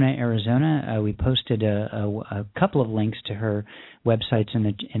Sedona, Arizona. We posted a couple of links to her websites in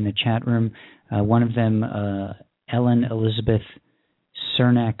the chat room. One of them, Ellen Elizabeth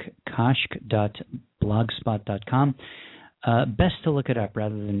CernakKoshk.blogspot.com. Best to look it up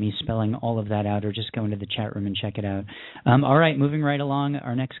rather than me spelling all of that out, or just go into the chat room and check it out. All right, moving right along.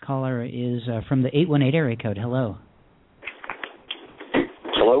 Our next caller is from the 818 area code. Hello.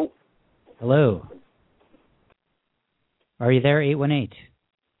 Hello. Hello. Are you there, 818?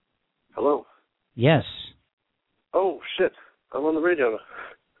 Hello. Yes. Oh shit! I'm on the radio.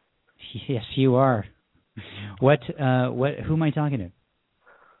 Yes, you are. What? Who am I talking to?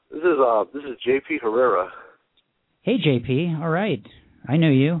 This is JP Herrera. Hey, JP. All right. I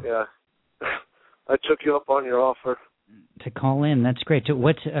know you. Yeah. I took you up on your offer. To call in. That's great.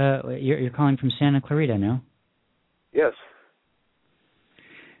 You're calling from Santa Clarita, no? Yes.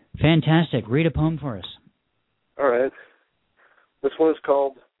 Fantastic. Read a poem for us. All right. This one is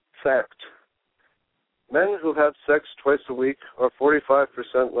called Fact. Men who have sex twice a week are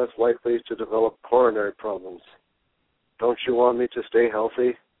 45% less likely to develop coronary problems. Don't you want me to stay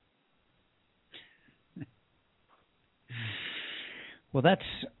healthy? Well, that's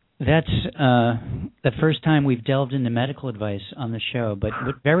the first time we've delved into medical advice on the show, but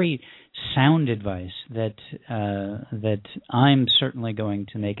very sound advice that I'm certainly going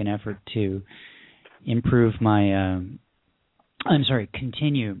to make an effort to improve my.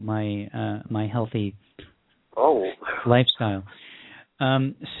 Continue my healthy lifestyle.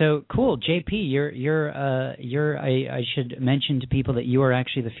 So cool, JP. I should mention to people that you are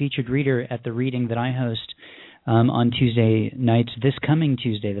actually the featured reader at the reading that I host on Tuesday nights. This coming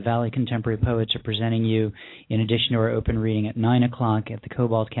Tuesday, the Valley Contemporary Poets are presenting you, in addition to our open reading at 9 o'clock at the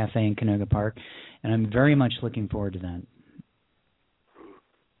Cobalt Cafe in Canoga Park, and I'm very much looking forward to that.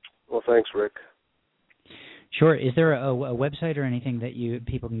 Well, thanks, Rick. Sure. Is there a website or anything that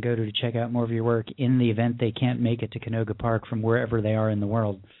people can go to check out more of your work in the event they can't make it to Canoga Park from wherever they are in the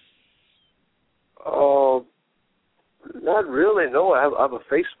world? Oh, not really. No, I have a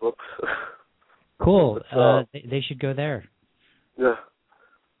Facebook. Cool. They should go there. Yeah.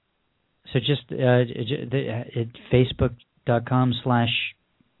 So just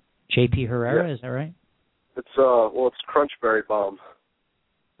facebook.com/JP Herrera, yeah. Is that right? It's it's Crunchberry Bomb.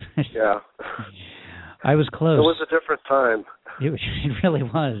 Yeah. I was close. It was a different time. It really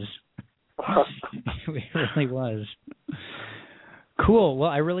was. It really was. Cool.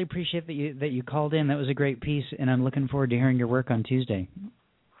 Well, I really appreciate that you called in. That was a great piece, and I'm looking forward to hearing your work on Tuesday.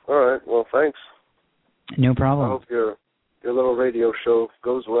 All right. Well, thanks. No problem. I hope your little radio show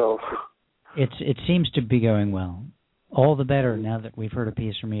goes well. It seems to be going well. All the better now that we've heard a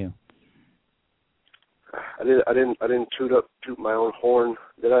piece from you. I didn't toot my own horn,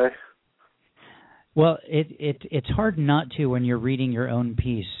 did I? Well, it's hard not to when you're reading your own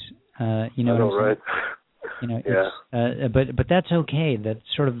piece. You know, I know, right? You know, yeah. But that's okay. That's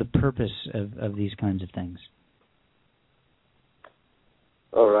sort of the purpose of these kinds of things.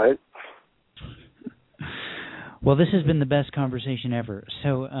 All right. Well, this has been the best conversation ever.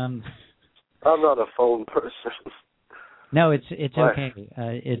 So I'm not a phone person. No, it's okay.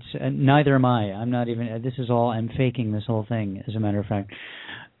 It's neither am I. I'm not even. This is all. I'm faking this whole thing, as a matter of fact.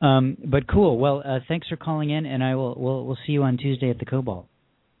 But cool. Well, thanks for calling in, and we'll see you on Tuesday at the Cobalt.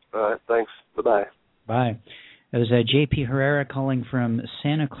 All right. Thanks. Bye-bye. Bye. It was J.P. Herrera calling from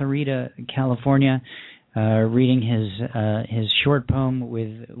Santa Clarita, California, reading his short poem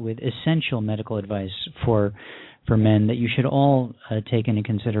with essential medical advice for men that you should all take into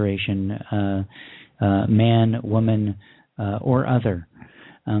consideration, man, woman, or other.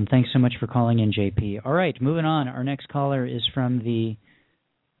 Thanks so much for calling in, JP. All right, moving on. Our next caller is from the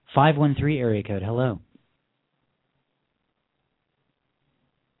 513 area code. Hello.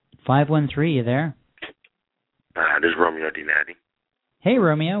 513, you there? This is Romeo Dinati. Hey,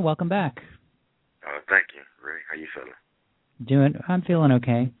 Romeo. Welcome back. Thank you, Ray. How you feeling? I'm feeling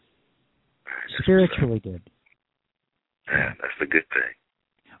okay. Spiritually good. Yeah, that's a good thing.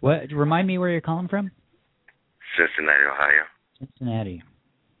 What? Remind me where you're calling from? Cincinnati, Ohio. Cincinnati.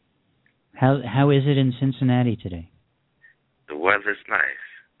 How is it in Cincinnati today? The weather's nice.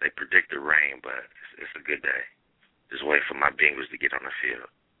 They predicted rain, but it's a good day. Just waiting for my Bengals to get on the field.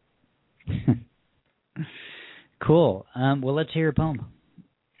 Cool. Well, let's hear your poem.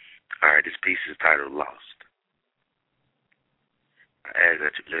 All right, this piece is titled Lost. I ask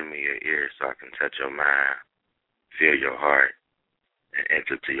that you lend me your ear so I can touch your mind, feel your heart, and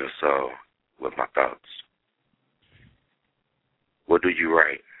enter to your soul with my thoughts. What do you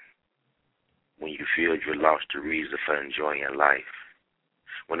write when you feel you're lost your reason for enjoying life?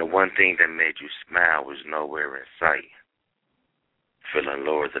 When the one thing that made you smile was nowhere in sight, feeling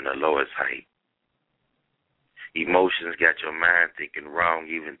lower than the lowest height. Emotions got your mind thinking wrong,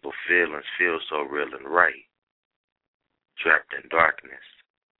 even though feelings feel so real and right. Trapped in darkness,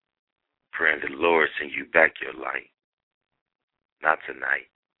 praying the Lord send you back your light. Not tonight,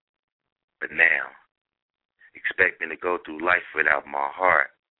 but now. Expecting to go through life without my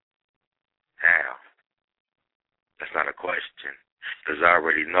heart. How? That's not a question, because I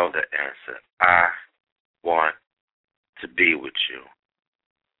already know the answer. I want to be with you.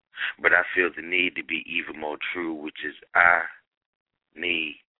 But I feel the need to be even more true, which is I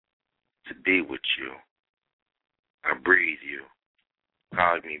need to be with you. I breathe you.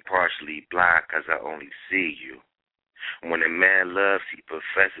 Call me partially blind because I only see you. When a man loves, he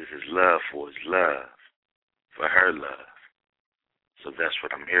professes his love for his love, for her love. So that's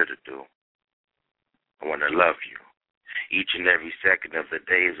what I'm here to do. I want to love you. Each and every second of the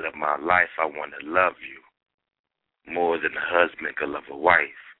days of my life, I want to love you. More than a husband could love a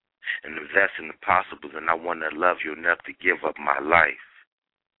wife. And if that's impossible, then I want to love you enough to give up my life,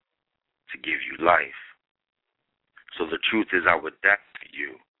 to give you life. So the truth is I would die for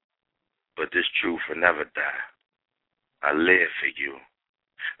you, but this truth will never die. I live for you.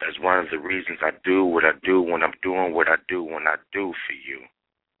 That's one of the reasons I do what I do when I'm doing what I do when I do for you.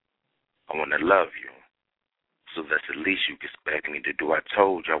 I want to love you. So that's the least you can expect me to do. I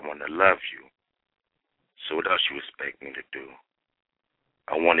told you I want to love you. So what else you expect me to do?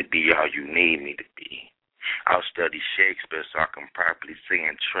 I want to be all you need me to be. I'll study Shakespeare so I can properly say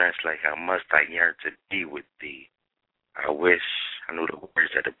and translate how much I yearn to be with thee. I wish I knew the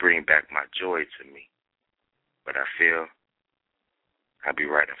words that would bring back my joy to me. But I feel I'll be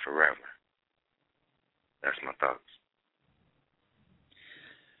writing forever. That's my thoughts.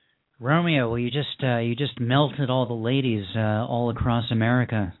 Romeo, well, you just melted all the ladies all across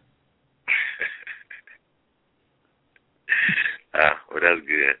America. Well, that's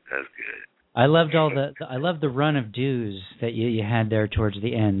good. That's good. I loved I loved the run of do's that you had there towards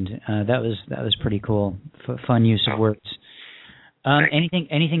the end. That was pretty cool. Fun use of words.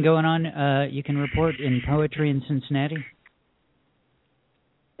 Anything going on you can report in poetry in Cincinnati?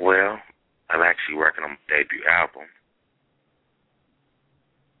 Well, I'm actually working on my debut album.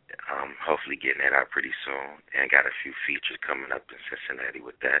 Hopefully getting that out pretty soon, and got a few features coming up in Cincinnati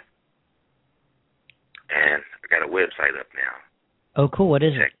with that. And I got a website up now. Oh, cool. What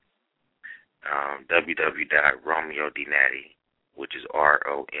is it? www.romeodinati, which is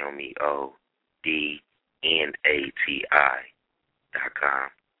ROMEODNATI.com.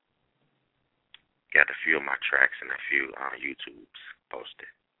 Got a few of my tracks and a few on YouTube's posted.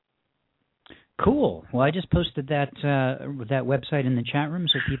 Cool. Well, I just posted that website in the chat room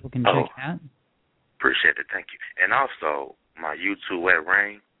so people can check it out. Appreciate it. Thank you. And also, my YouTube Wet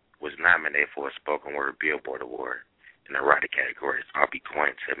Rain was nominated for a Spoken Word Billboard Award in the erotic category. So I'll be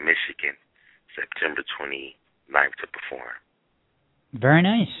going to Michigan September 29th to perform. Very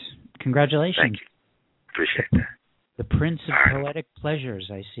nice. Congratulations. Thank you. Appreciate that. The Prince of Poetic Pleasures,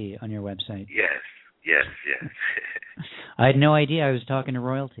 I see on your website. Yes. I had no idea I was talking to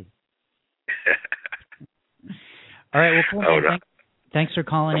royalty. All right, well, cool. Thanks for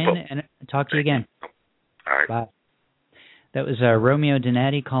calling in, and talk to you again. All right. Bye. That was Romeo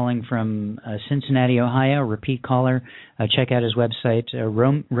Donati calling from Cincinnati, Ohio. Repeat caller. Check out his website,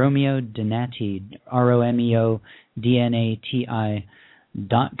 Romeo Donati,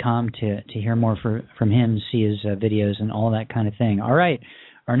 ROMEODNATI.com to hear more from him, see his videos, and all that kind of thing. All right.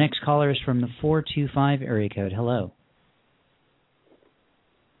 Our next caller is from the 425 area code. Hello.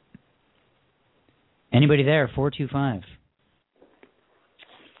 Anybody there? 425.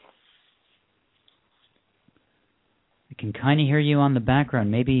 I can kind of hear you on the background.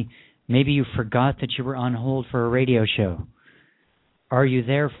 Maybe you forgot that you were on hold for a radio show. Are you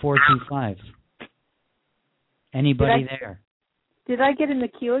there, 425? Anybody there? Did I get in the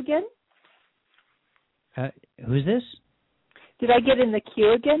queue again? Who's this? Did I get in the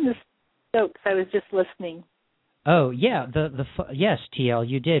queue again? This is Stokes. I was just listening. Oh, yeah. Yes, TL,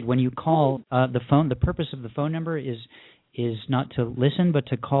 you did. When you call the phone, the purpose of the phone number is not to listen, but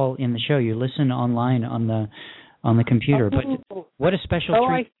to call in the show. You listen online on the computer. But what a special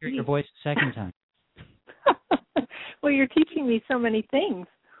treat to hear your voice a second time. Well, you're teaching me so many things.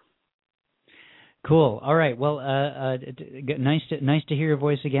 Cool. All right. Well, nice to hear your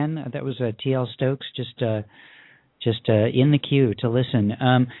voice again. That was TL Stokes, just in the queue to listen.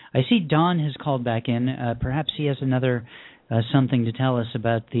 I see Don has called back in. Perhaps he has another something to tell us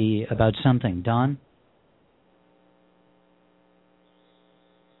about something. Don?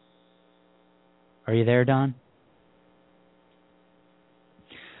 Are you there, Don?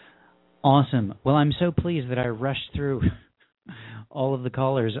 Awesome. Well, I'm so pleased that I rushed through all of the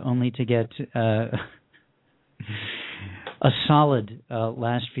callers only to get a solid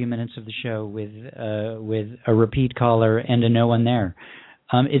last few minutes of the show with a repeat caller and a no one there.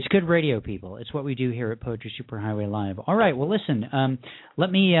 It's good radio, people. It's what we do here at Poetry Superhighway Live. All right, well, listen,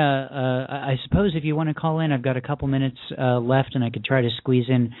 let me, I suppose if you want to call in, I've got a couple minutes left, and I could try to squeeze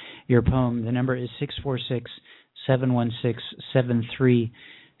in your poem. The number is 646-716-7362.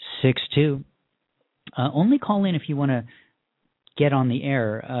 Only call in if you want to get on the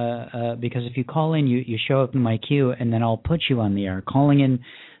air, because if you call in, you show up in my queue, and then I'll put you on the air. Calling in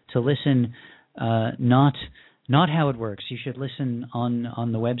to listen, not how it works. You should listen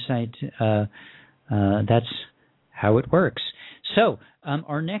on the website. That's how it works. So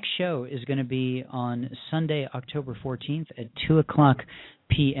our next show is going to be on Sunday, October 14th at 2 o'clock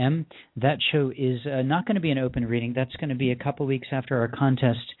p.m. That show is not going to be an open reading. That's going to be a couple weeks after our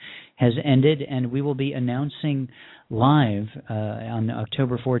contest has ended, and we will be announcing live on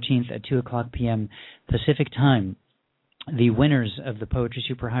October 14th at 2 o'clock p.m. Pacific time the winners of the Poetry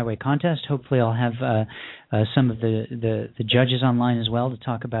Superhighway contest. Hopefully I'll have some of the judges online as well to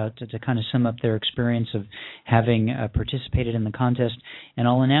talk about, to kind of sum up their experience of having participated in the contest. And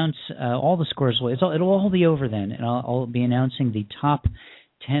I'll announce all the scores. It'll all be over then, and I'll be announcing the top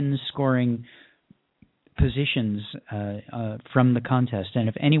 10 scoring positions from the contest. And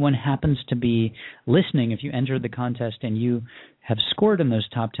if anyone happens to be listening, if you entered the contest and you have scored in those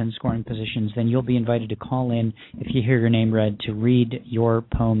top 10 scoring positions, then you'll be invited to call in, if you hear your name read, to read your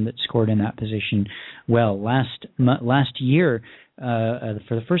poem that scored in that position. Well, last year, for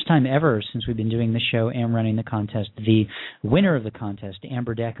the first time ever since we've been doing this show and running the contest, the winner of the contest,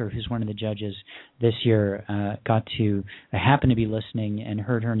 Amber Decker, who's one of the judges this year, happened to be listening and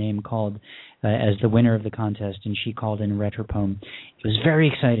heard her name called as the winner of the contest, and she called in and read her poem. It was very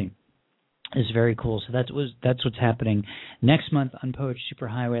exciting. It's very cool. So that's what's happening next month on Poetry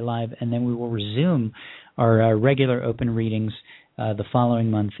Superhighway Live, and then we will resume our regular open readings the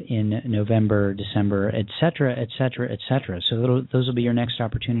following month in November, December, et cetera, et cetera, et cetera. So those will be your next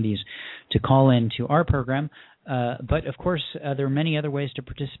opportunities to call in to our program. But, of course, there are many other ways to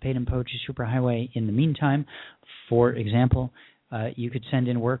participate in Poetry Superhighway in the meantime. For example, you could send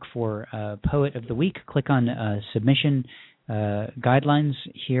in work for Poet of the Week. Click on Submission guidelines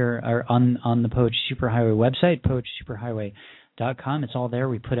here are on the Poetry Superhighway website, poetrysuperhighway.com. It's all there.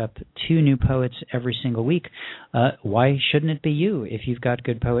 We put up 2 new poets every single week. Why shouldn't it be you? If you've got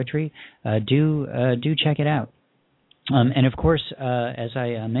good poetry, do check it out. And of course, as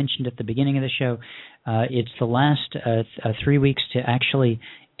I mentioned at the beginning of the show, it's the last 3 weeks to actually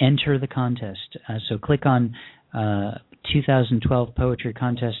enter the contest. So click on 2012 Poetry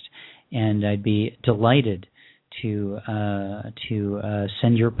Contest, and I'd be delighted to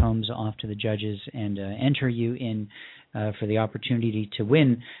send your poems off to the judges and enter you in for the opportunity to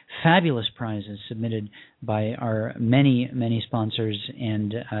win fabulous prizes submitted by our many sponsors,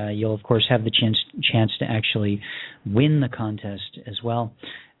 and you'll of course have the chance to actually win the contest as well.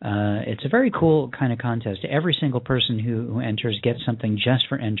 It's a very cool kind of contest. Every single person who enters gets something just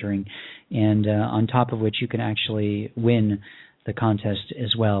for entering, and on top of which you can actually win the contest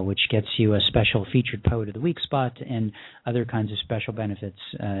as well, which gets you a special featured Poet of the Week spot and other kinds of special benefits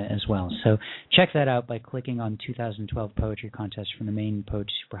as well. So check that out by clicking on 2012 Poetry Contest from the main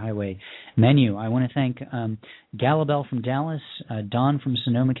Poetry Superhighway menu. I want to thank Galabelle from Dallas, Don from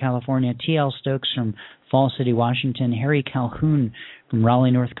Sonoma, California, T.L. Stokes from Falls City, Washington, Harry Calhoun from Raleigh,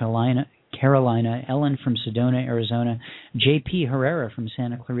 North Carolina, Carolina, Ellen from Sedona, Arizona, J.P. Herrera from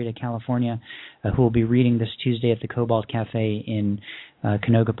Santa Clarita, California, who will be reading this Tuesday at the Cobalt Cafe in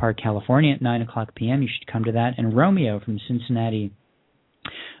Canoga Park, California at 9 o'clock p.m. You should come to that. And Romeo from Cincinnati,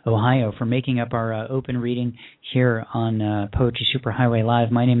 Ohio, for making up our open reading here on Poetry Superhighway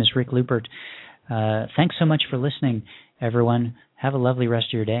Live. My name is Rick Lupert. Thanks so much for listening, everyone. Have a lovely rest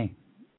of your day.